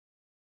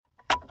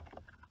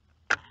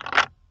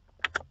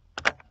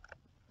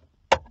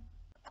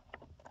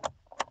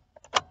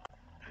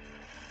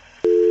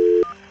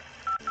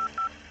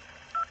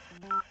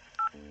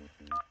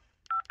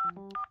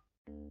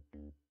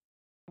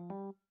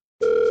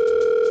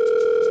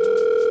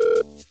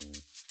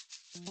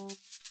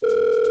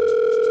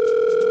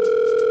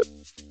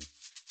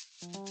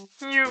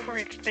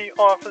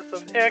office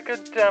of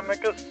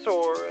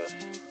Academicosaurus.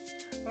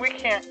 We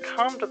can't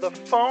come to the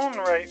phone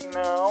right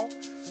now.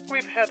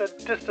 We've had a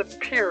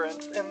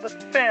disappearance in the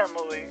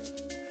family.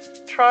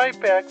 Try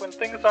back when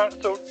things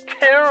aren't so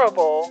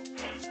terrible.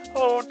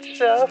 Oh,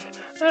 Jeff.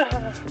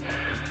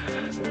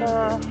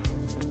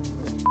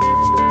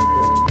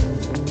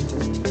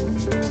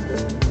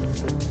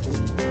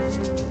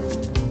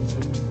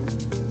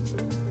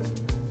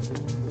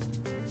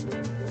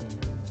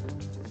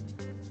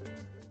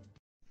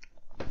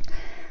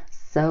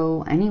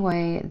 So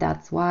anyway,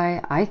 that's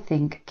why I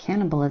think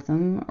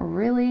cannibalism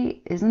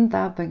really isn't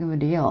that big of a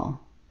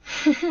deal.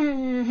 Don't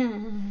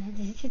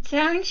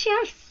you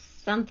have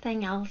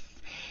something else?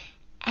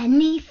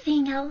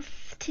 Anything else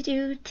to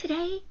do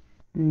today?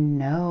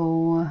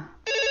 No.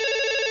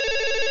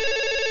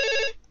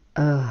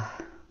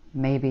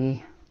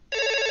 Maybe.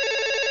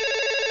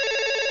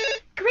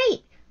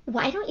 Great.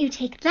 Why don't you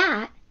take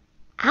that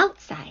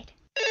outside?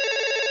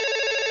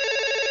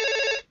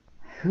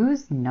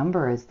 Whose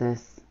number is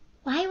this?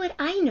 Why would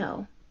I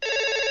know?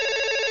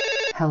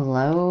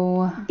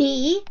 Hello?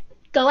 B,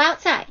 go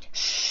outside.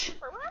 Shh.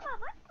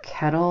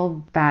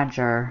 Kettle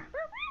Badger.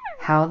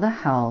 How the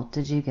hell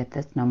did you get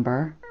this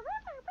number?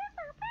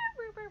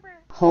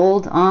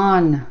 Hold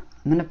on.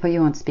 I'm going to put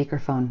you on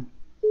speakerphone.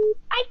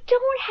 I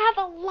don't have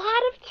a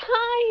lot of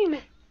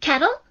time.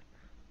 Kettle?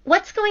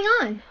 What's going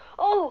on?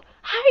 Oh,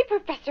 hi,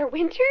 Professor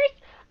Winters.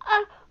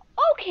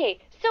 Okay,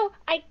 so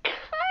I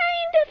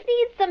kind of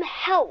need some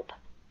help.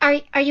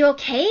 Are you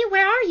okay?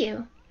 Where are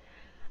you?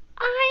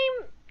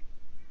 I'm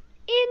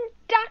in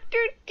Dr.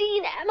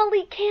 Dean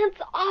Emily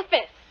Kant's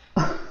office.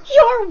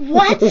 You're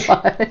what?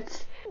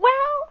 What?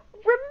 Well,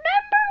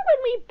 remember when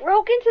we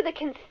broke into the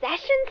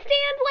concession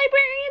stand,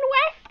 Librarian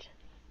West?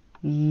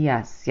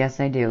 Yes,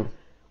 I do.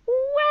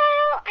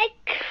 Well, I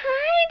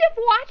kind of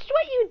watched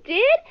what you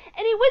did,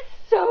 and it was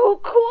so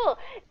cool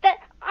that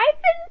I've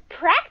been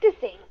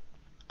practicing.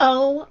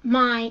 Oh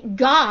my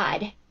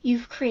God,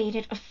 you've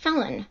created a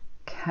felon.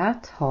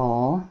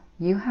 Kettle,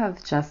 you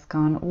have just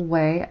gone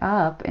way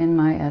up in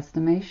my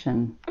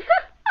estimation.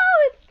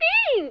 Oh,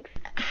 thanks.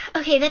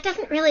 Okay, that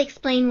doesn't really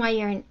explain why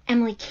you're in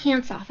Emily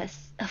Kant's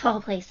office, of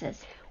all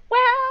places.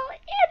 Well,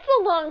 it's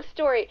a long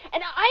story,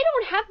 and I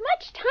don't have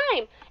much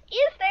time.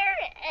 Is there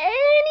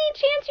any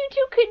chance you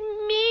two could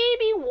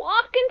maybe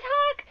walk and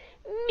talk?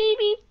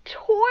 Maybe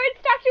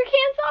towards Dr.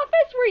 Kant's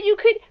office, where you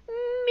could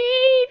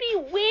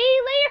maybe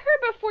waylay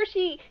her before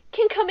she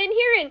can come in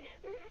here and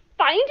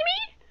find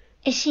me?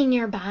 Is she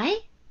nearby?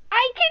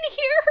 I can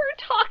hear her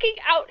talking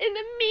out in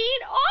the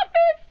main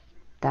office.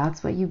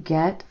 That's what you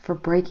get for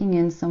breaking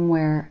in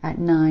somewhere at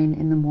 9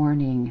 in the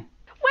morning.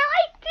 Well,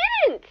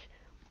 I didn't.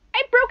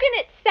 I broke in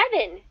at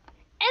 7, and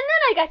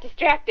then I got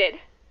distracted.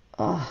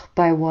 Ugh,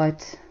 by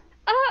what?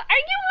 Are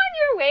you on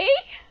your way?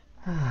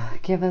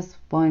 Give us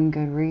one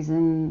good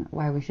reason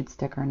why we should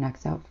stick our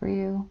necks out for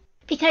you.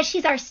 Because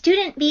she's our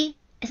student, B.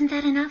 Isn't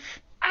that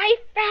enough? I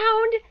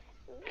found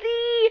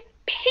the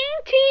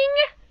painting.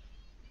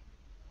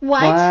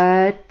 What?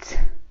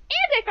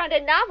 And I found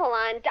a novel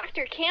on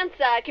Dr. Kant's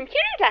computer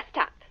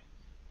desktop.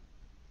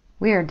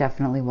 We are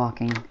definitely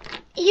walking.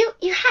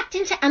 You hacked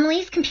into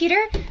Emily's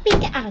computer? B,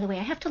 get out of the way.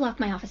 I have to lock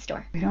my office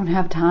door. We don't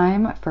have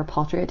time for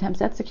paltry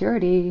attempts at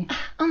security.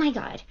 Oh my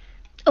God.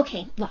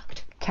 Okay,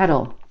 locked.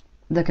 Kettle,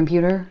 the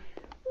computer?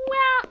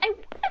 Well, I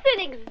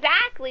wasn't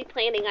exactly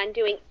planning on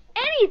doing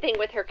anything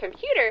with her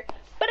computer,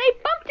 but I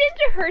bumped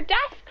into her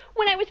desk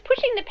when I was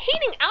pushing the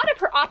painting out of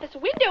her office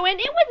window, and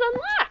it was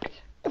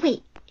unlocked.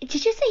 Wait,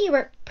 did you say you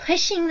were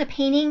pushing the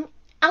painting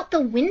out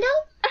the window?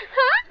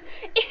 Uh-huh.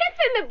 It's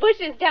in the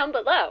bushes down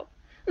below.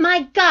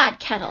 My God,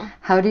 Kettle.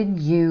 How did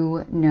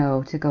you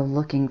know to go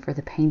looking for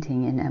the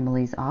painting in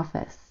Emily's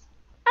office?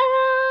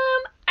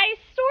 I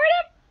sort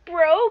of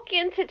broke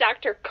into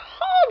Dr.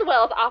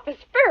 Caldwell's office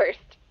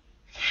first.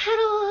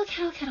 Kettle.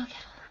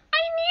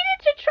 I needed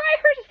to try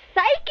her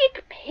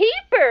psychic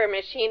paper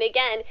machine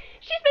again.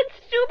 She's been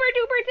super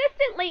duper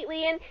distant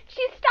lately, and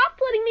she's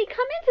stopped letting me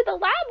come into the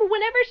lab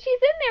whenever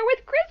she's in there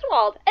with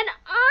Griswold. And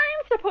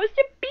I'm supposed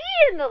to be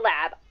in the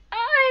lab.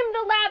 I'm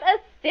the lab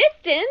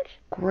assistant.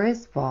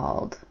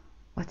 Griswold?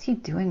 What's he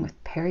doing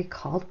with Perry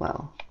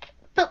Caldwell?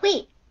 But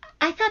wait,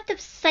 I thought the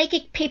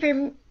psychic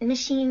paper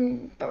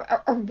machine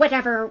or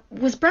whatever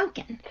was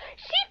broken.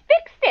 She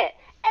fixed it.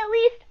 At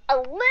least a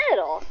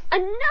little.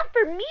 Enough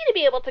for me to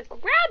be able to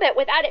grab it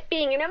without it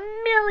being in a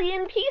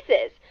million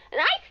pieces.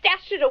 And I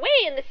stashed it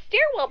away in the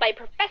stairwell by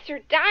Professor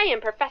Dye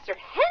and Professor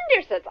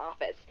Hendersett's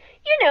office.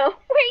 You know,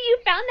 where you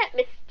found that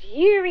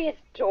mysterious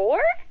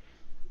door?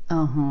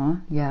 Uh-huh,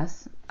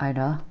 yes.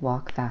 Ida,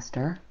 walk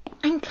faster.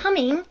 I'm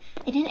coming.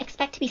 I didn't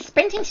expect to be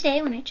sprinting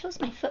today when I chose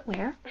my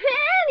footwear.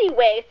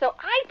 Anyway, so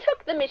I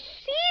took the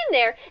machine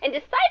there and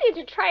decided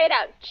to try it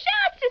out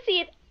just to see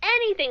if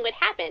anything would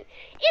happen.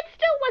 It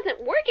still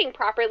wasn't working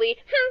properly,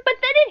 but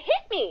then it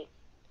hit me.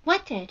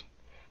 What did?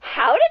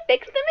 How to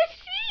fix the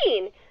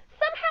machine.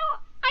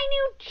 Somehow I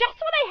knew just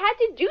what I had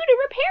to do to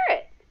repair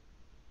it.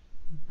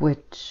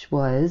 Which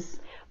was?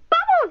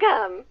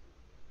 Bubblegum.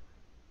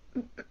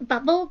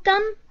 Bubble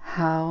gum?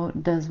 How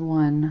does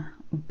one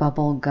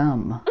bubble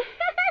gum?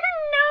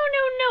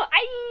 No.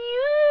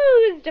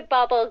 I used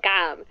bubble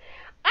gum.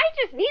 I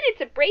just needed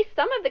to brace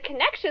some of the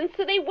connections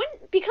so they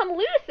wouldn't become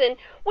loose and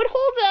would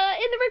hold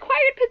in the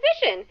required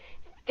position.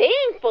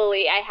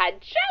 Thankfully, I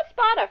had just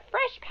bought a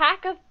fresh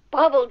pack of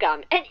bubble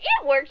gum, and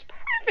it worked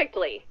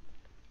perfectly.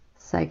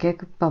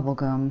 Psychic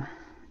bubblegum.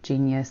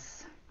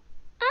 Genius.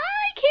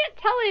 I can't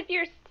tell if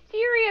you're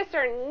serious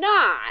or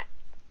not.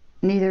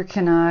 Neither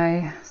can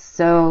I.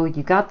 So,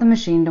 you got the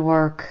machine to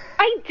work.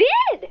 I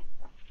did!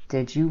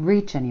 Did you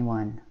reach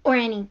anyone? Or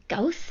any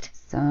ghost?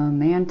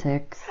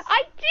 Semantics.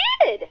 I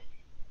did!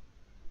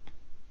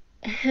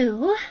 Who?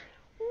 Well,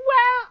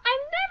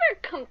 I'm never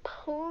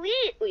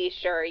completely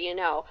sure,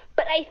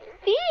 but I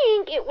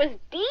think it was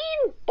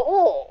Dean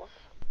Bowles.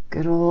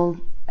 Good old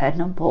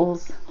Edna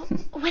Bowles.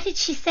 What did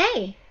she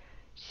say?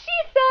 She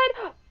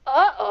said,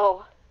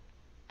 uh-oh.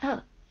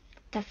 Oh,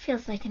 that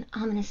feels like an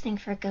ominous thing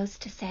for a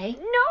ghost to say.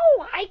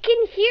 No, I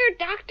can hear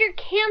Dr.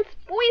 Kant's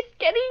voice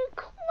getting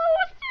closer.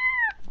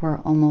 We're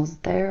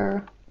almost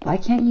there. Why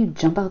can't you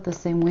jump out the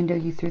same window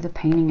you threw the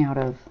painting out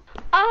of?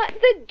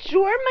 The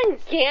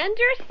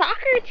Jormungandr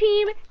soccer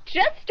team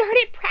just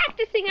started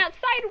practicing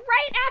outside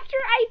right after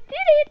I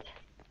did it.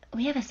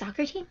 We have a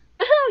soccer team?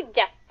 Oh,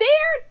 yeah,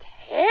 they're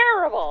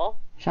terrible.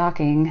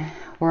 Shocking.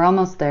 We're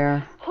almost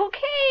there.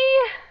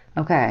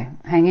 Okay,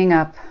 hanging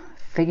up.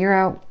 Figure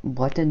out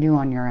what to do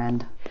on your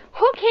end.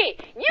 Okay,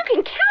 you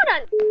can count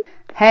on...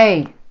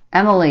 Hey,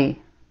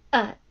 Emily.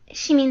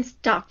 She means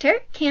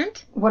Dr.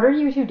 Kant? What are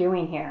you two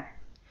doing here?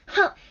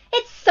 Well,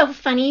 it's so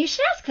funny you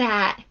should ask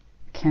that.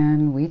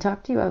 Can we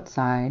talk to you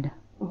outside?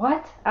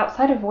 What?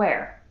 Outside of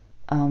where?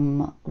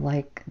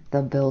 Like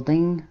the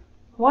building?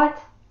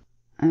 What?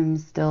 I'm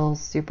still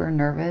super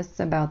nervous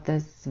about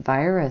this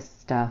virus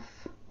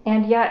stuff.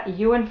 And yet,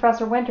 you and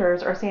Professor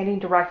Winters are standing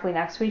directly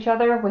next to each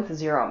other with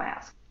zero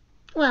mask.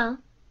 Well,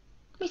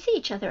 we see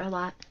each other a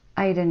lot.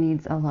 Ida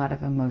needs a lot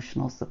of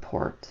emotional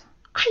support.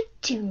 I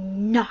do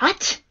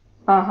not.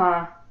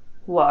 Uh-huh.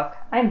 Look,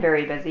 I'm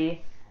very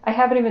busy. I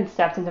haven't even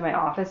stepped into my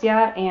office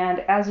yet,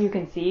 and as you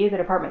can see, the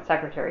department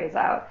secretary is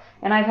out,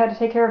 and I've had to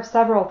take care of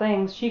several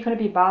things she couldn't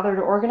be bothered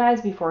to organize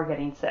before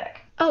getting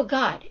sick. Oh,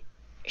 God.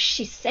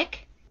 She's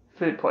sick?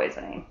 Food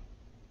poisoning.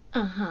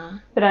 Uh-huh.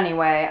 But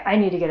anyway, I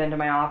need to get into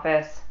my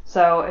office,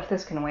 so if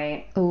this can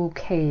wait.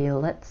 Okay,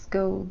 let's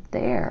go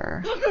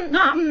there.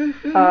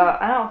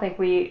 I don't think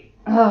we...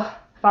 Ugh,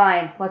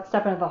 fine, let's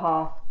step into the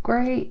hall.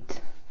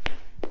 Great.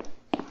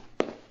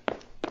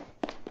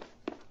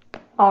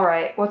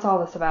 Alright, what's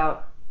all this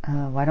about?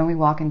 Why don't we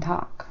walk and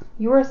talk?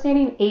 You were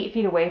standing 8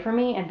 feet away from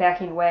me and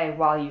backing away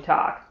while you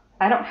talk.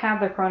 I don't have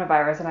the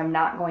coronavirus and I'm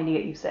not going to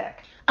get you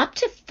sick. Up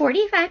to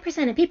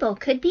 45% of people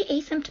could be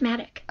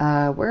asymptomatic.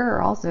 We're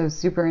also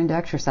super into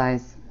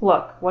exercise.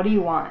 Look, what do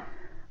you want?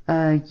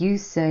 You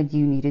said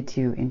you needed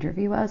to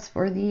interview us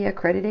for the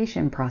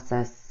accreditation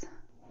process.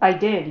 I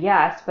did,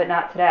 yes, but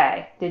not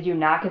today. Did you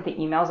not get the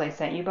emails I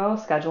sent you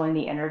both scheduling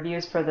the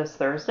interviews for this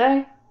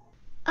Thursday?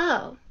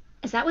 Oh,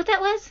 is that what that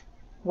was?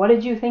 What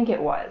did you think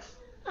it was?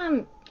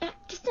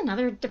 Just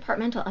another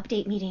departmental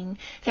update meeting.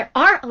 There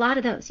are a lot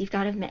of those, you've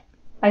got to admit.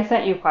 I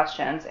sent you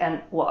questions,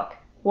 and look,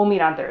 we'll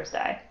meet on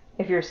Thursday.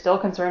 If you're still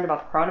concerned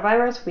about the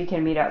coronavirus, we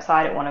can meet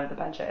outside at one of the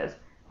benches.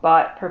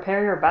 But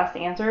prepare your best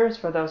answers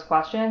for those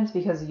questions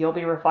because you'll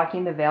be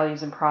reflecting the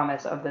values and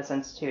promise of this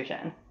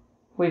institution.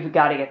 We've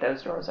got to get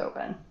those doors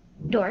open.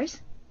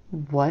 Doors?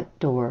 What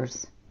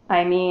doors?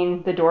 I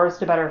mean, the doors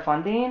to better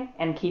funding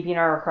and keeping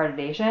our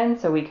accreditation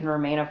so we can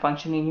remain a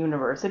functioning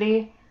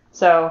university.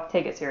 So,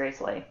 take it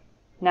seriously.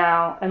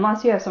 Now,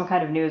 unless you have some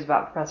kind of news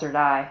about Professor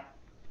Dye.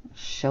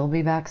 She'll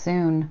be back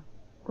soon.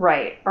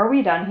 Right. Are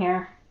we done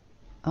here?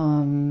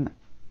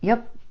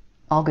 Yep.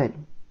 All good.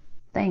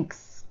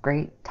 Thanks.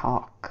 Great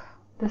talk.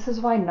 This is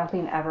why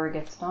nothing ever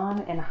gets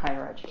done in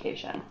higher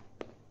education.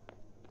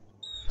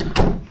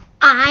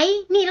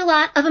 I need a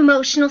lot of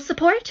emotional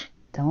support.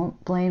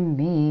 Don't blame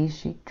me.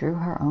 She drew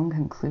her own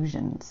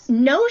conclusions.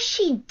 No,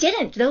 she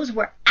didn't. Those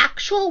were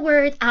actual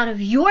words out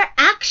of your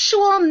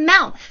actual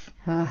mouth.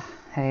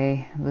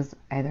 Hey, it was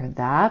either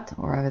that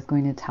or I was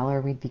going to tell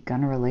her we'd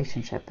begun a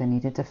relationship and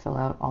needed to fill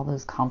out all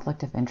those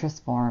conflict of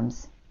interest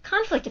forms.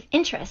 Conflict of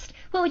interest?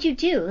 What would you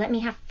do? Let me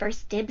have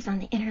first dibs on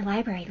the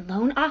interlibrary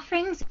loan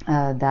offerings?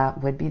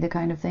 That would be the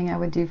kind of thing I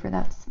would do for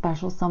that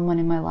special someone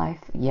in my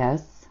life,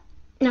 yes.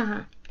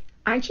 Uh-huh.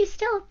 Aren't you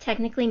still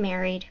technically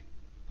married?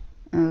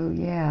 Oh,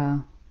 yeah.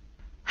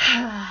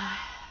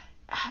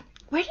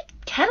 Where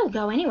did Kettle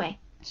go anyway?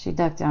 She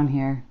ducked down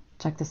here.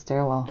 Check the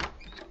stairwell.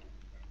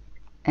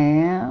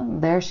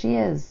 And there she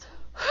is.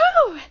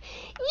 Whew!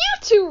 You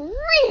two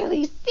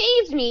really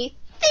saved me.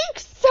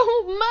 Thanks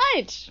so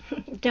much.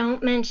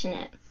 Don't mention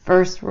it.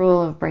 First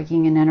rule of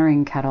breaking and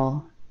entering,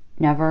 Kettle.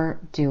 Never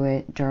do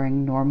it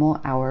during normal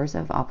hours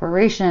of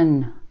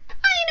operation.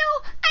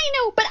 I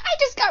know, but I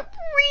just got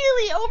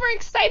really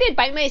overexcited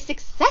by my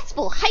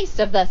successful heist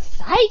of the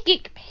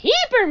psychic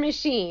paper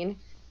machine.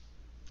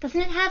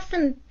 Doesn't it have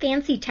some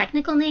fancy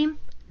technical name?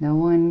 No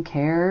one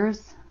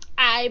cares?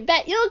 I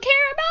bet you'll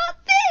care about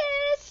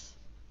this.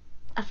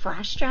 A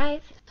flash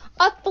drive?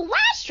 A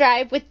flash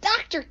drive with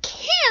Dr.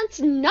 Kant's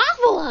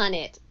novel on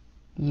it.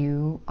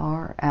 You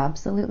are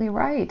absolutely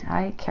right.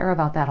 I care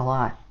about that a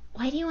lot.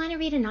 Why do you want to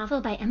read a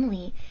novel by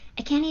Emily?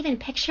 I can't even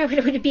picture what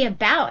it would be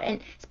about. And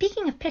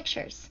speaking of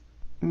pictures...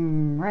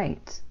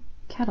 Right.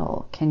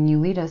 Kettle, can you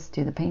lead us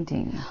to the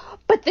painting?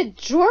 But the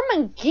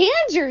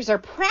Jormunganders are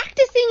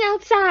practicing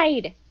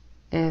outside.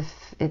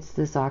 If it's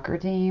the soccer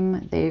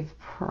team, they've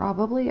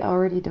probably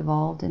already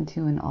devolved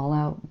into an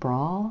all-out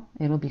brawl.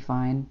 It'll be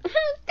fine. They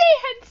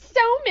had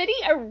so many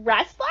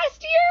arrests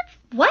last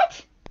year.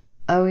 What?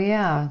 Oh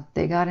yeah,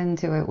 they got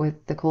into it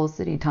with the Coal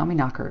City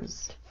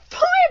Tommyknockers. 4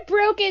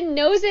 broken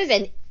noses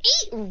and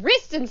 8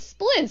 wrists and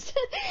splints.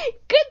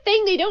 Good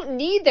thing they don't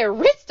need their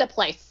wrists to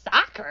play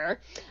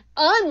soccer.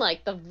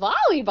 Unlike the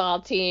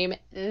volleyball team,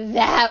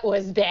 that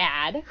was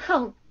bad.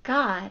 Oh,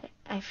 God.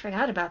 I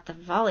forgot about the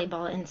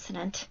volleyball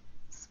incident.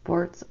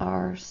 Sports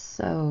are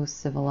so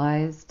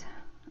civilized.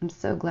 I'm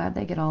so glad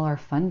they get all our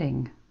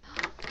funding.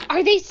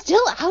 Are they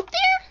still out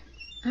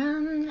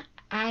there?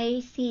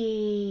 I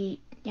see,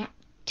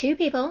 2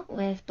 people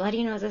with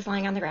bloody noses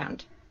lying on the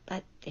ground.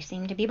 But they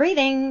seem to be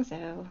breathing,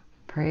 so...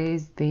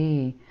 Praise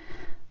be.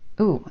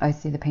 Ooh, I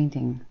see the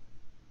painting.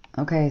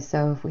 Okay,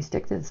 so if we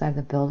stick to the side of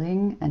the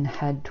building and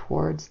head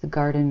towards the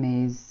garden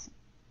maze,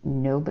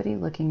 nobody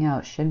looking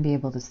out should be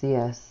able to see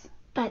us.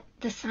 But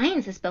the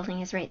sciences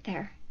building is right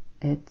there.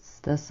 It's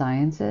the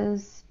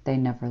sciences. They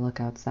never look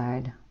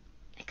outside.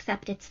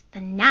 Except it's the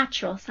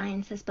natural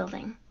sciences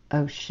building.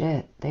 Oh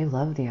shit, they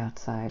love the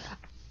outside.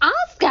 I'll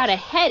scout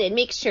ahead and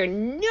make sure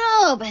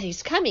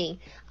nobody's coming.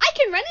 I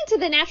can run into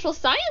the natural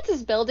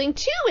sciences building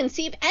too and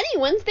see if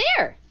anyone's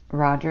there.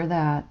 Roger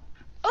that.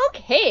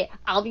 Okay,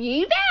 I'll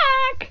be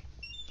back.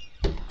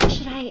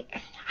 Should I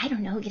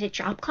don't know, get a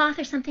drop cloth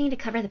or something to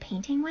cover the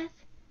painting with?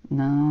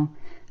 No,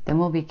 then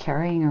we'll be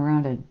carrying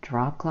around a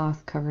drop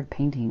cloth covered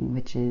painting,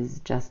 which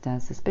is just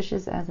as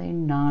suspicious as a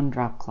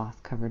non-drop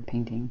cloth covered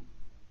painting.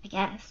 I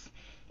guess.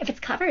 If it's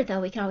covered,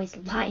 though, we could always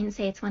lie and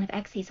say it's one of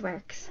Exie's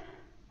works.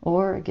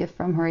 Or a gift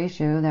from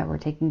Horatio that we're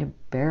taking to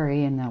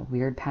bury in that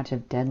weird patch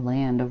of dead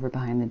land over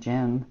behind the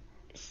gym.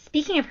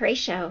 Speaking of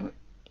Horatio,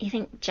 you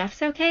think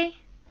Jeff's okay?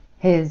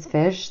 His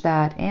fish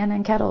that Anne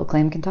and Kettle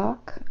claim can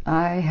talk?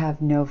 I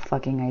have no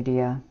fucking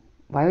idea.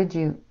 Why would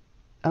you...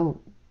 Oh,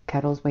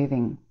 Kettle's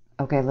waving.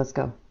 Okay, let's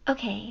go.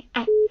 Okay,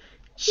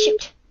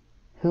 Shoot!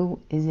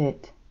 Who is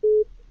it?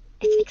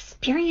 It's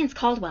Experience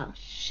Caldwell.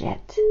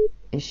 Shit.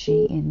 Is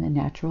she in the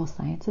Natural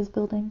Sciences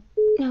building?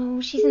 No,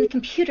 she's in the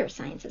Computer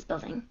Sciences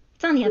building.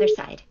 It's on the other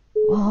side.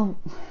 Well,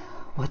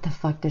 what the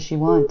fuck does she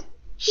want?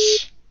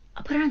 Shh!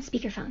 I'll put her on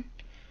speakerphone.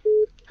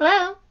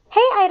 Hello?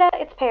 Hey, Ida,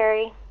 it's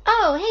Perry.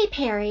 Oh, hey,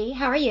 Perry.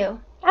 How are you?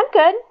 I'm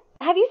good.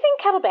 Have you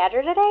seen Kettle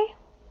Badger today?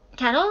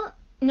 Kettle?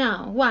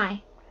 No,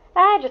 why?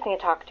 I just need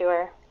to talk to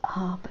her.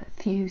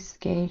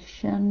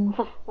 Obfuscation.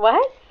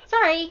 What?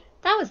 Sorry,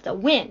 that was the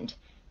wind.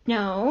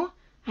 No,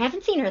 I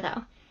haven't seen her,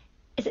 though.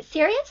 Is it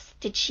serious?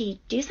 Did she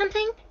do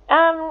something?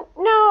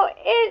 No,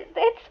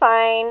 it's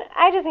fine.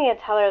 I just need to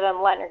tell her that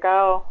I'm letting her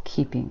go.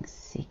 Keeping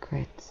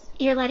secrets.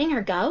 You're letting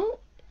her go?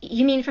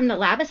 You mean from the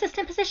lab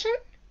assistant position?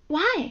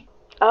 Why?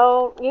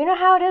 Oh, you know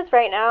how it is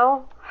right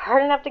now.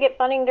 Hard enough to get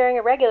funding during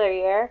a regular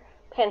year.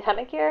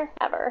 Pandemic year?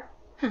 Ever.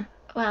 Huh.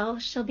 Well,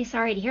 she'll be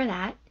sorry to hear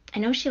that. I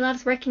know she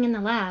loves working in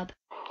the lab.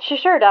 She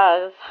sure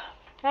does.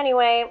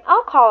 Anyway,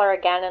 I'll call her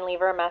again and leave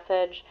her a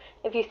message.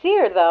 If you see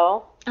her,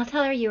 though... I'll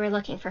tell her you were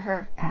looking for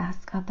her.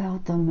 Ask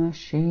about the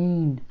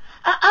machine.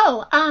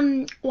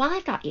 While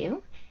I've got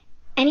you,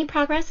 any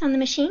progress on the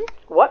machine?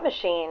 What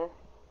machine?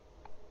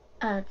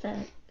 The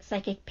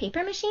psychic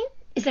paper machine?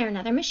 Is there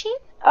another machine?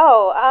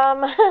 Oh,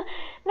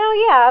 no,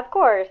 yeah, of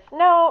course.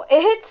 No,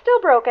 it's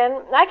still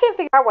broken. I can't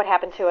figure out what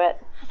happened to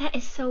it. That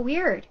is so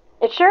weird.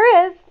 It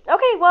sure is.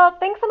 Okay, well,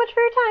 thanks so much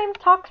for your time.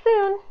 Talk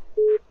soon.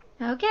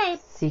 Okay.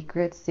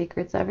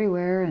 Secrets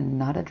everywhere and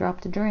not a drop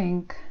to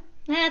drink.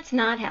 That's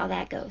not how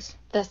that goes.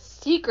 The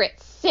secret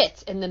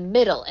sits in the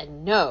middle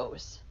and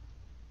knows.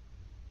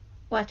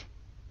 What?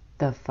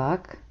 The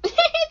fuck? It's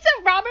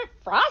a Robert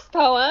Frost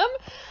poem.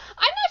 I'm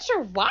not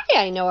sure why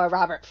I know a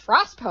Robert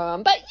Frost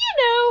poem, but you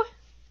know.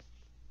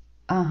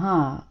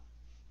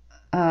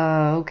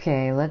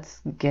 Okay,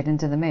 let's get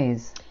into the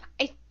maze.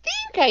 I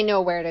think I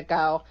know where to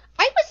go.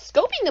 I was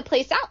scoping the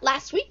place out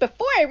last week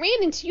before I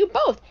ran into you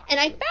both, and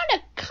I found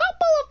a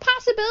couple of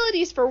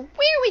possibilities for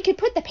where we could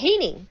put the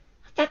painting.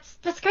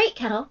 That's great,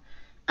 Kettle.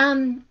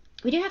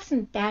 We do have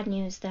some bad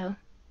news, though.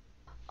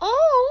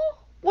 Oh,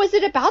 was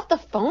it about the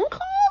phone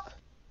call?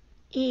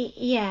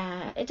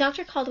 Yeah,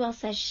 Dr. Caldwell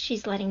says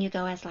she's letting you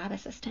go as lab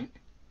assistant.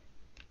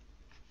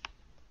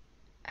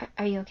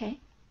 Are you okay?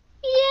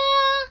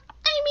 Yeah,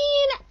 I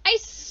mean, I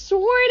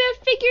sort of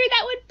figured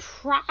that would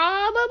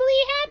probably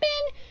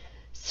happen.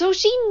 So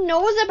she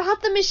knows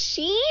about the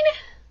machine?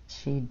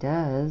 She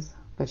does,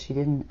 but she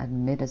didn't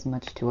admit as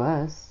much to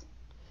us.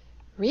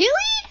 Really?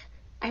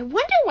 I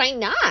wonder why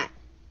not.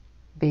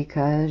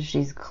 Because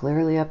she's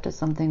clearly up to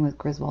something with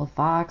Griswold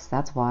Fox,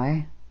 that's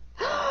why.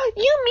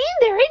 You mean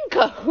they're in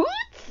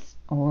cahoots?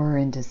 Or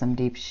into some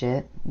deep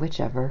shit,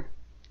 whichever.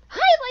 I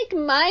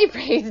like my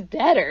phrase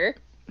better.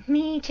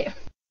 Me too.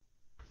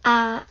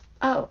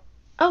 Oh,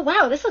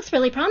 wow, this looks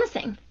really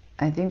promising.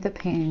 I think the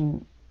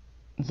painting,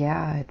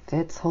 yeah, it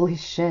fits. Holy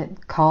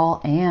shit.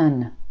 Call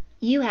Anne.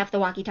 You have the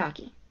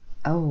walkie-talkie.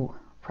 Oh,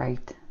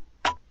 right.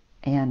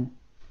 Anne.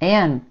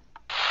 Anne!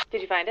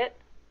 Did you find it?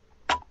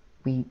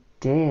 We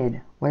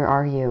did. Where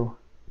are you?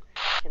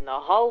 In the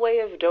hallway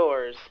of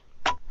doors.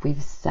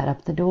 We've set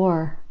up the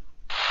door.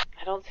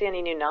 I don't see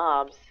any new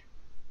knobs.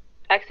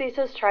 Exie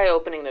says try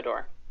opening the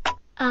door.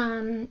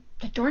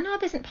 The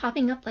doorknob isn't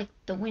popping up like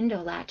the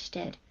window latch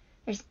did.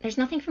 There's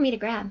nothing for me to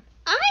grab.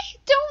 I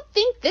don't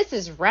think this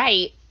is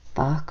right.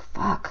 Fuck.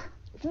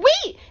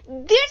 Wait, there's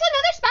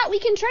another spot we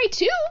can try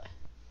too.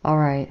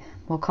 Alright,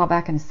 we'll call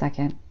back in a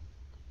second.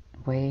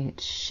 Wait,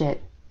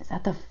 shit. Is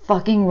that the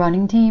fucking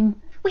running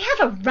team? We have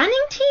a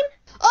running team?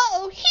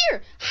 Oh,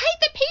 here,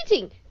 hide the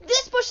painting.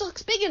 This bush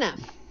looks big enough.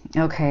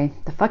 Okay,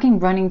 the fucking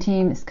running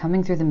team is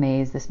coming through the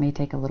maze. This may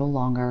take a little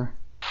longer.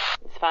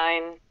 It's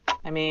fine.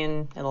 I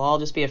mean, it'll all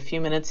just be a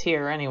few minutes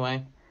here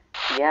anyway.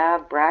 Yeah,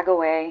 brag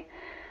away.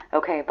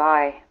 Okay,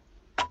 bye.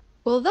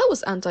 Well, that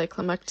was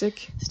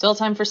anticlimactic. Still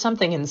time for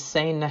something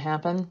insane to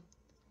happen.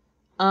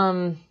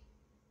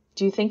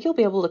 Do you think you'll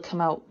be able to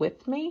come out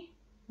with me?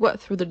 What,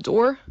 through the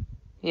door?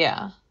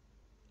 Yeah.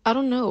 I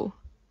don't know.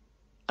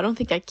 I don't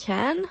think I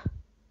can.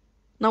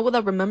 Not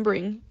without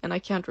remembering, and I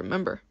can't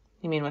remember.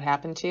 You mean what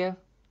happened to you?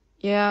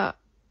 Yeah,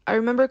 I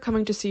remember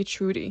coming to see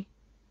Trudie.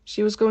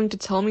 She was going to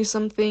tell me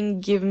something,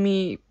 give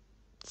me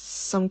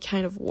some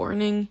kind of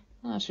warning.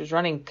 Oh, she was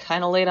running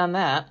kind of late on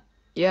that.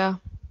 Yeah.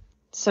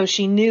 So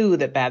she knew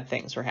that bad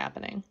things were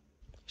happening.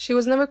 She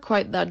was never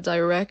quite that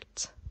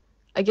direct.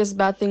 I guess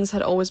bad things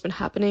had always been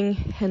happening,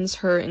 hence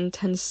her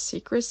intense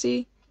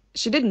secrecy.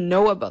 She didn't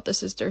know about the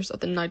Sisters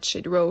of the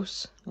Nightshade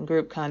Rose. A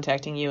group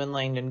contacting you and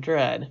Langdon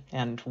Dread,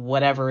 and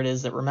whatever it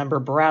is that Remember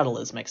Brattle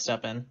is mixed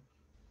up in.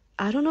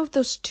 I don't know if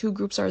those two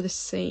groups are the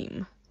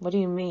same. What do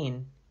you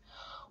mean?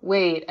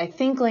 Wait, I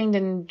think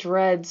Langdon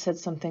Dread said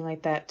something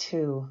like that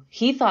too.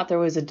 He thought there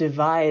was a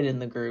divide in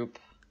the group.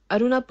 I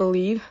do not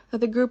believe that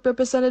the group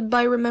represented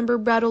by Remember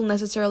Brattle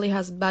necessarily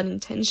has bad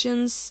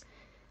intentions,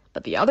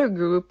 but the other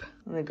group...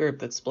 The group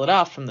that split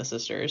off from the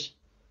Sisters.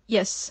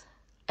 Yes,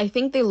 I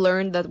think they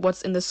learned that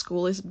what's in the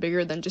school is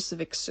bigger than just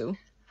Vixu.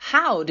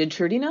 How? Did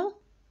Trudie know?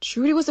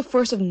 Trudie was a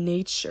force of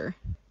nature,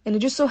 and it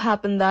just so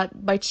happened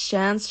that, by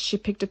chance, she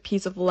picked a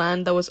piece of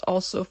land that was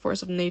also a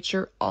force of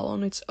nature all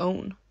on its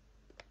own.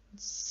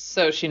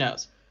 So she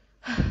knows.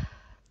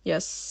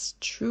 Yes,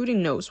 Trudie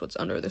knows what's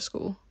under the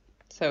school.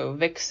 So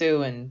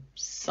Vixu and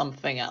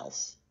something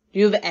else. Do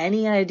you have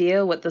any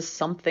idea what the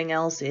something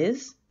else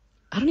is?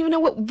 I don't even know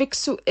what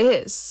Vixu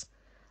is.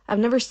 I've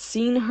never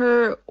seen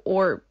her,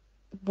 or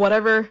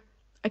whatever.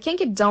 I can't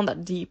get down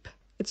that deep.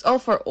 It's all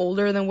far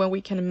older than what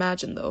we can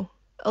imagine, though.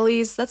 At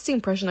least, that's the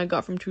impression I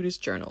got from Trudie's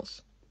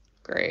journals.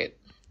 Great.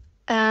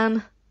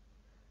 And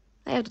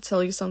I have to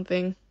tell you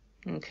something.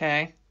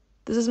 Okay.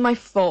 This is my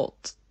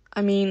fault.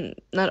 I mean,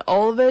 not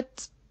all of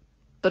it,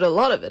 but a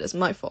lot of it is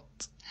my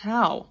fault.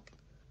 How?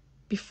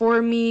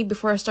 Before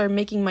I started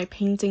making my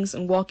paintings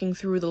and walking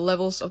through the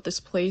levels of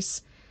this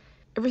place,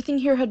 everything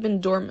here had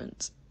been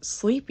dormant,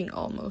 sleeping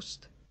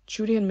almost.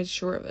 Trudie had made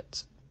sure of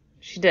it.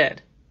 She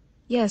did?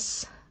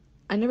 Yes.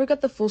 I never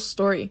got the full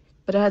story,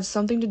 but it had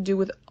something to do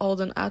with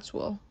Alden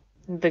Atwell.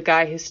 The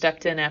guy who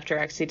stepped in after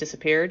Exie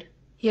disappeared?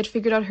 He had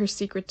figured out her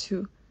secret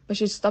too, but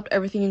she'd stopped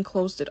everything and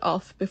closed it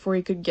off before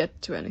he could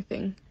get to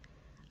anything.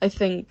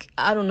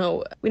 I don't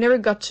know, we never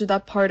got to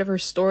that part of her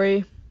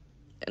story,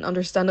 and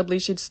understandably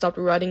she'd stopped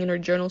writing in her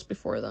journals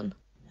before then.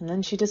 And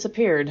then she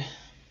disappeared.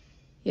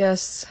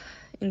 Yes,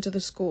 into the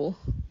school.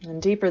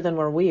 And deeper than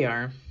where we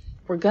are.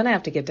 We're gonna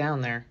have to get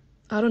down there.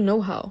 I don't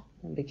know how.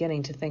 I'm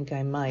beginning to think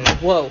I might.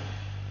 Whoa!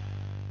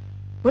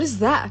 What is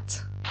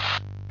that?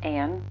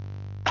 Anne?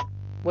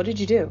 What did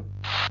you do?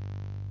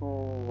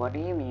 What do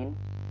you mean?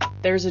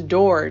 There's a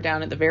door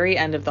down at the very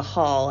end of the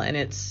hall, and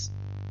it's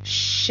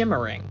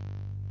shimmering.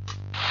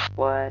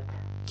 What?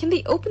 Can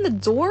they open the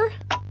door?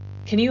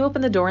 Can you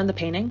open the door in the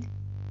painting?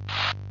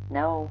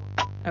 No.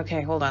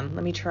 Okay, hold on.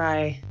 Let me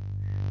try.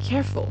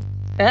 Careful.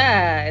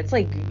 It's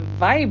like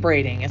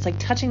vibrating. It's like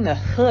touching the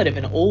hood of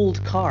an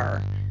old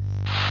car.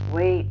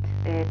 Wait,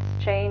 it's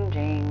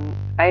changing.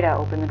 Ida,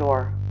 open the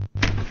door.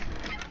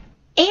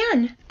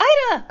 Anne!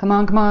 Ida! Come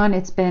on,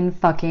 it's been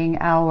fucking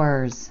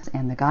hours.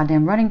 And the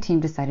goddamn running team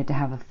decided to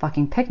have a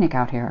fucking picnic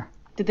out here.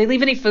 Did they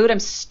leave any food? I'm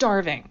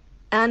starving.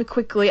 And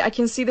quickly, I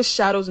can see the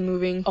shadows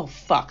moving. Oh,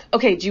 fuck.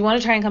 Okay, do you want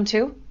to try and come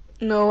too?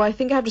 No, I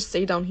think I have to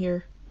stay down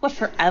here. What,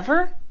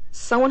 forever?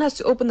 Someone has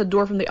to open the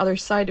door from the other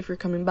side if you're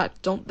coming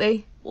back, don't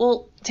they?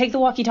 Well, take the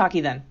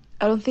walkie-talkie then.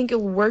 I don't think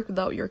it'll work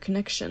without your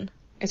connection.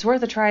 It's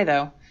worth a try,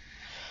 though.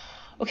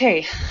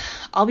 Okay,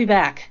 I'll be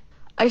back.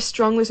 I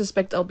strongly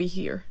suspect I'll be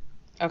here.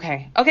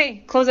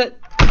 Okay, close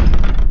it.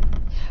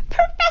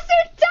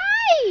 Professor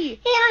Dye!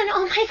 Anne,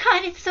 oh my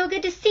god, it's so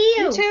good to see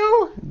you. You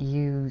too?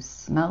 You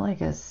smell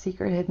like a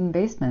secret hidden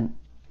basement.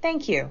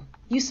 Thank you.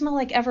 You smell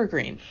like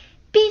evergreen.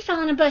 Bee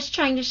fell in a bush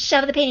trying to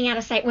shove the painting out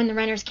of sight when the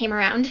runners came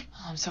around.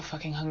 Oh, I'm so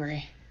fucking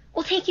hungry.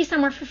 We'll take you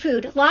somewhere for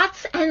food.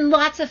 Lots and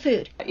lots of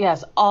food.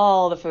 Yes,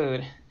 all the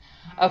food.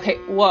 Okay,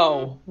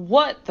 whoa.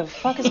 What the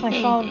fuck is my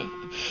phone?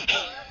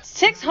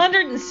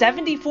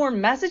 674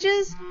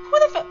 messages? Who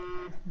the fuck?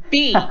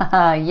 B.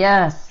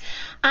 Yes.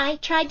 I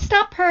tried to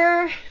stop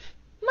her.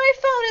 My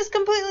phone is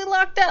completely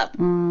locked up.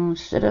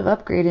 Should have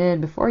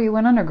upgraded before you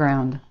went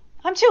underground.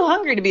 I'm too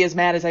hungry to be as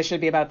mad as I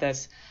should be about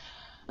this.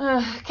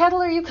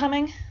 Kettle, are you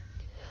coming?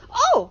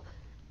 Oh,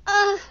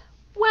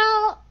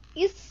 well,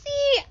 you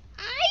see,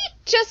 I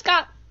just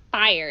got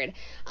fired.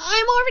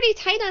 I'm already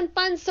tight on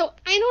funds, so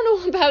I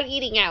don't know about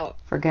eating out.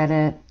 Forget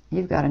it.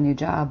 You've got a new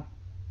job.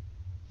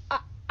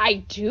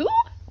 I do?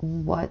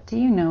 What do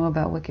you know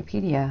about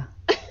Wikipedia?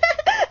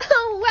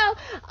 Well,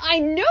 I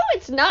know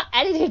it's not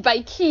edited by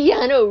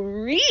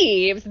Keanu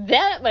Reeves.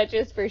 That much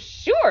is for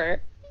sure.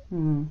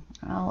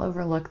 I'll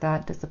overlook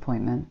that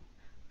disappointment.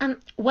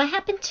 What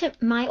happened to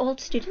my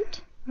old student?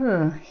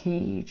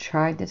 He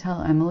tried to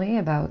tell Emily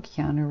about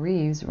Keanu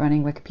Reeves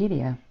running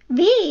Wikipedia.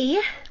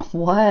 V?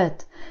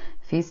 What?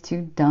 If he's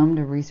too dumb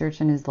to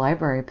research in his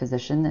library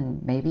position, then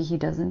maybe he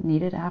doesn't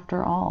need it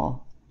after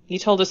all. You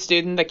told a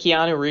student that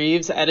Keanu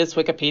Reeves edits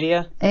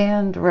Wikipedia?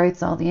 And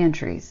writes all the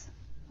entries.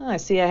 Oh, I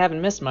see I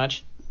haven't missed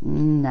much.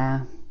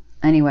 Nah.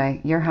 Anyway,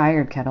 you're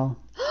hired, Kettle.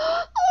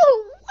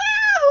 Oh,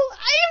 wow!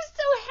 I am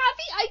so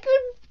happy I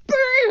could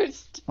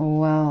burst!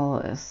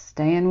 Well,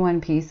 stay in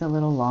one piece a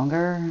little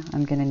longer.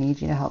 I'm gonna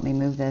need you to help me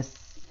move this.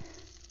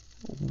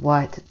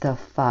 What the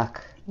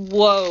fuck?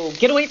 Whoa,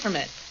 get away from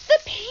it. The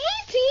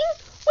painting?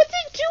 What's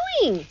it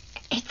doing?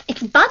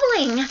 It's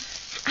bubbling.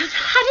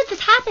 How did this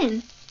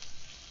happen?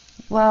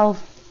 Well,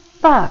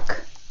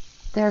 fuck.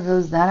 There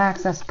goes that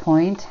access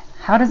point.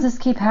 How does this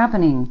keep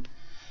happening?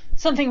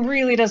 Something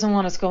really doesn't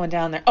want us going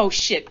down there. Oh,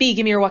 shit. B,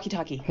 give me your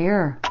walkie-talkie.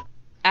 Here.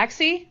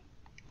 Exie?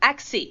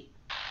 Exie.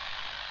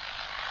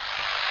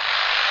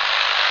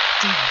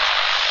 Damn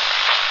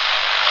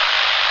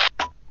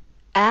it.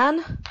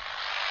 Anne?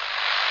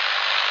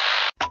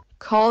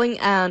 Calling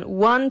Anne.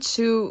 1,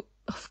 2...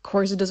 Of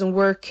course it doesn't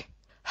work.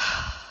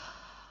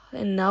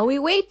 And now we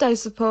wait, I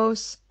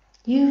suppose.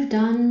 You've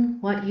done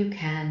what you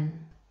can.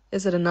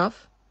 Is it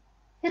enough?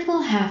 It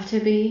will have to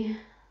be.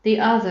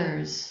 The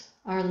others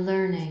are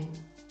learning.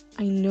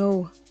 I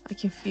know. I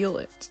can feel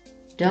it.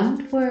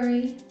 Don't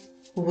worry.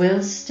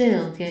 We'll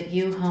still get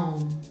you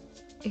home.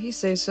 If you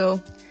say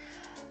so.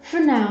 For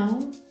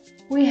now,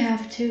 we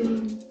have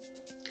to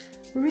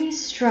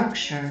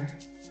restructure.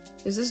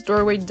 Is this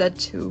doorway dead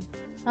too?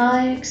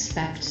 I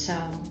expect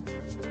so.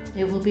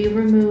 It will be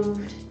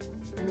removed,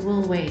 and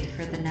we'll wait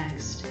for the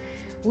next.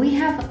 We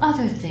have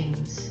other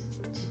things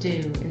to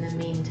do in the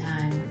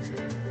meantime.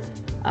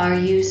 Are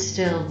you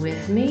still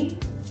with me?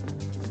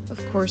 Of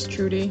course,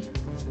 Trudie.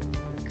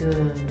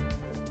 Good.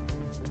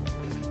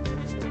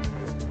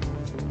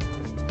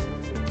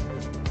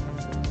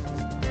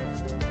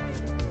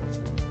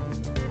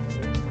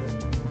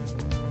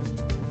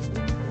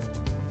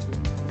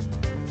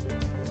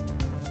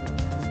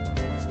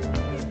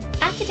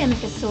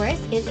 Academicosaurus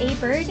is a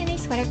bird in a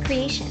sweater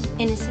creation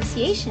in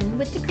association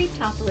with the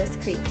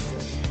Creeptopolis Creeps.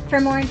 For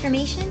more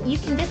information, you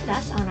can visit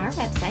us on our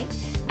website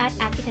at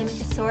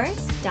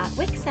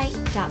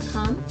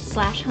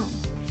academicosaurus.wixsite.com/home.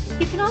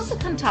 You can also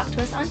come talk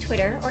to us on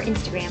Twitter or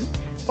Instagram,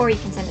 or you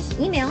can send us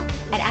an email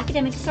at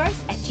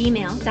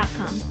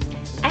academicosaurus@gmail.com.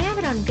 I have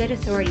it on good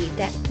authority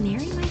that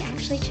Mary might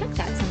actually check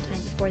that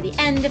sometime before the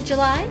end of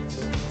July.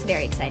 It's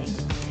very exciting.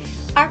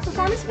 Our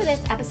performers for this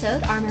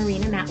episode are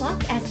Maryna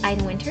Matlock as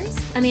Ida Winters,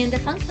 Amanda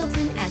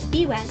Funk-Hilton as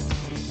Bee West,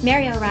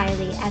 Mary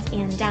O'Reilly as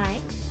Anne Dye,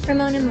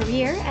 Ramona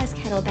Mourir as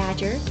Kettle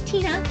Badger,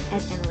 Tina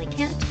as Emily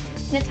Kant,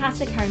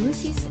 Natassa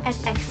Karamouzis as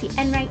Exie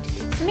Enright,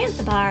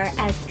 Samantha Barr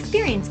as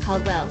Experience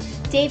Caldwell,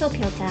 Dave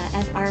Opilka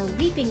as our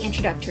weeping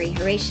introductory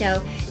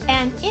Horatio,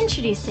 and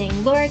introducing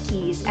Laura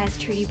Keyes as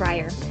Trudie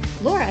Brier.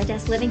 Laura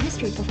does living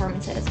history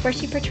performances where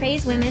she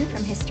portrays women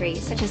from history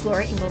such as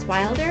Laura Ingalls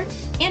Wilder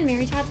and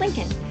Mary Todd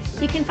Lincoln.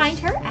 You can find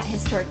her at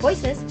Historic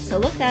Voices, so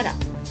look that up.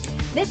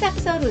 This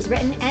episode was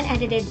written and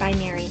edited by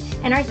Mary,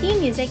 and our theme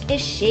music is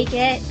Shake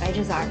It by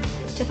Jahzzar.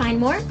 To find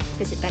more,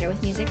 visit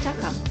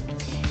betterwithmusic.com.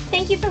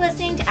 Thank you for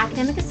listening to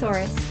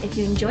Academicosaurus. If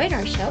you enjoyed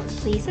our show,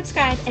 please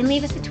subscribe and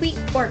leave us a tweet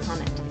or a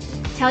comment.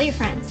 Tell your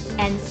friends,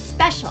 and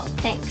special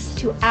thanks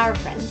to our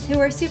friends who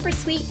are super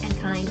sweet and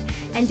kind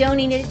and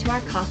donated to our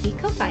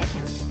Ko-fi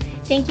account.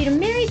 Thank you to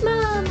Mary's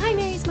mom. Hi,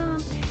 Mary's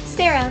mom.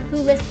 Sarah, who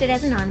listed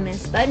as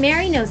anonymous, but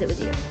Mary knows it was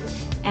you.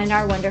 And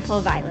our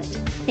wonderful Violet.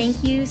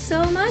 Thank you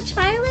so much,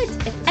 Violet.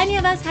 If any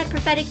of us had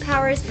prophetic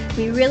powers,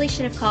 we really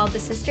should have called the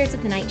Sisters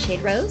of the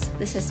Nightshade Rose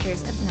the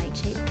Sisters of the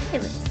Nightshade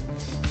Violets.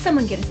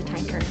 Someone get us a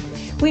time turner.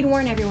 We'd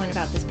warn everyone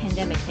about this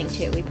pandemic thing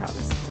too, we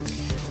promise.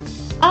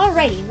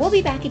 Alrighty, we'll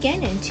be back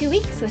again in 2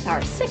 weeks with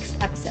our 6th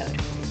episode.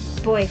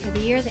 Boy, for the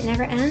year that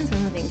never ends, we're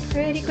moving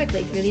pretty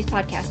quickly through these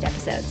podcast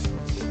episodes.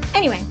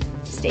 Anyway,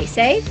 stay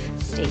safe,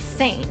 stay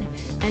sane,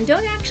 and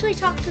don't actually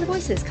talk to the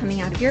voices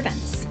coming out of your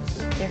vents.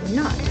 They're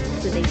not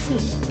who they seem.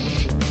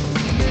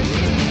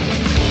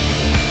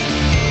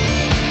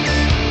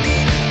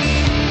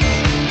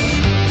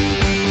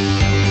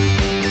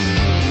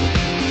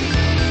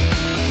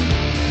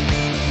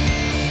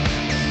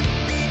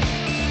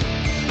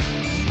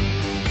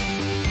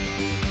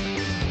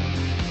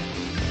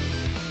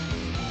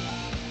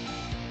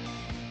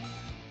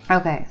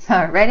 Okay,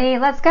 so ready?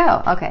 Let's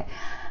go. Okay.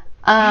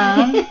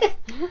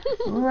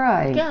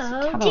 Right.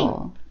 Go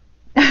Kettle.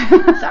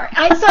 Sorry,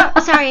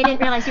 I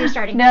didn't realize you were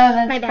starting. No,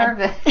 that's My bad.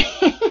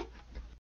 perfect.